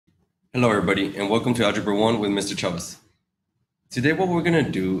Hello everybody and welcome to Algebra 1 with Mr. Chavez. Today what we're going to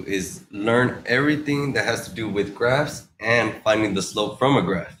do is learn everything that has to do with graphs and finding the slope from a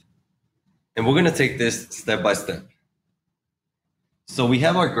graph. And we're going to take this step by step. So we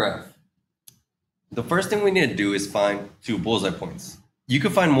have our graph. The first thing we need to do is find two bullseye points. You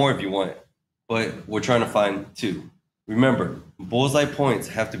can find more if you want, but we're trying to find two. Remember, bullseye points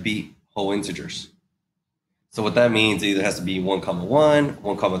have to be whole integers. So what that means, it either has to be 1, 1,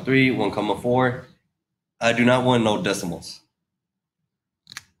 1, 3, 1, 4. I do not want no decimals.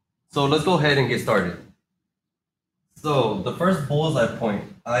 So let's go ahead and get started. So the first bullseye point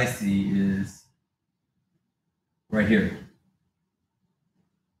I see is right here.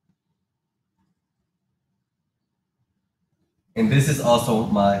 And this is also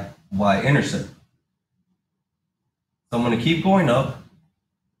my y-intercept. So I'm going to keep going up.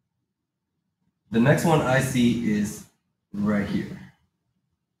 The next one I see is right here.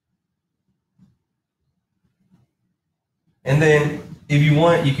 And then if you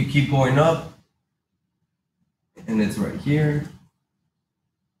want, you could keep going up. And it's right here.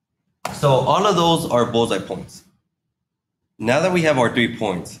 So all of those are bullseye points. Now that we have our 3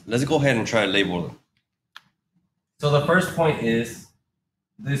 points, let's go ahead and try to label them. So the first point is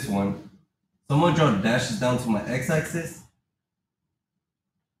this one. So I'm going to draw dashes down to my x-axis.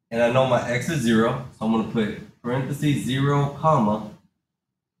 And I know my x is 0, so I'm going to put parentheses 0, comma.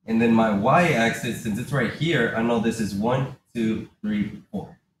 And then my y-axis, since it's right here, I know this is 1, 2, 3,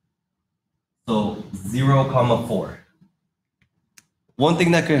 4. So 0, comma 4. One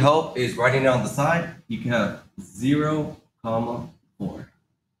thing that could help is writing down the side. You can have 0, comma 4.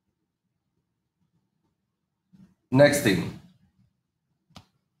 Next thing.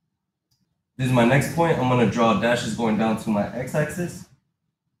 This is my next point. I'm going to draw dashes going down to my x-axis.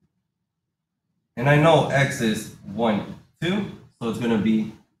 And I know x is 1, 2, so it's going to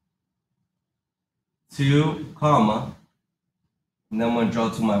be 2, comma, and then I'm going to draw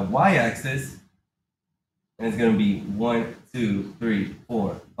to my y-axis, and it's going to be 1, 2, 3,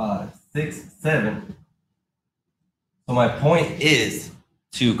 4, 5, 6, 7. So my point is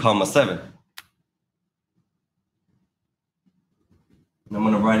 2, comma 7. And I'm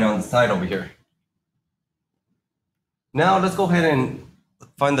going to write it on the side over here. Now let's go ahead and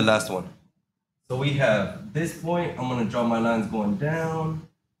find the last one. So we have this point. I'm going to draw my lines going down.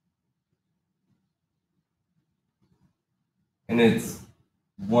 And it's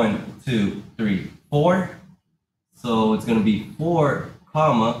 1, 2, 3, 4. So it's going to be 4,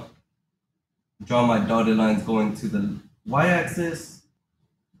 comma. Draw my dotted lines going to the y-axis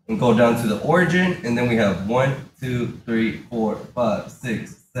and go down to the origin. And then we have 1, 2, 3, 4, 5,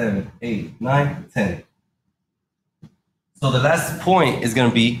 6, 7, 8, 9, 10. So the last point is going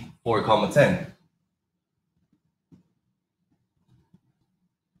to be 4, comma 10.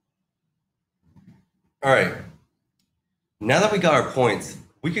 All right. Now that we got our points,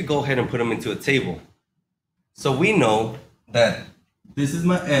 we could go ahead and put them into a table. So we know that this is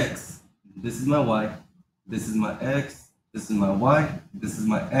my x, this is my y, this is my x, this is my y, this is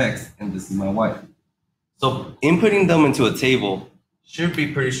my x, and this is my y. So inputting them into a table should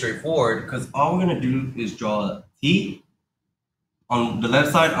be pretty straightforward because all we're going to do is draw a t. On the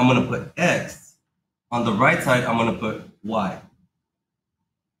left side, I'm going to put x. On the right side, I'm going to put y.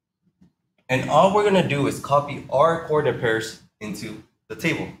 And all we're going to do is copy our coordinate pairs into the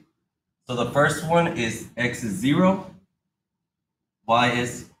table. So the first one is x is 0, y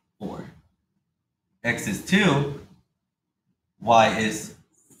is 4. X is 2, y is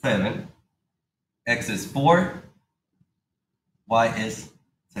 7. X is 4, y is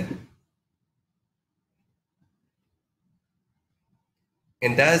 10.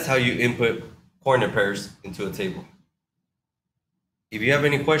 And that is how you input coordinate pairs into a table. If you have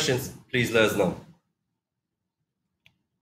any questions, please let us know.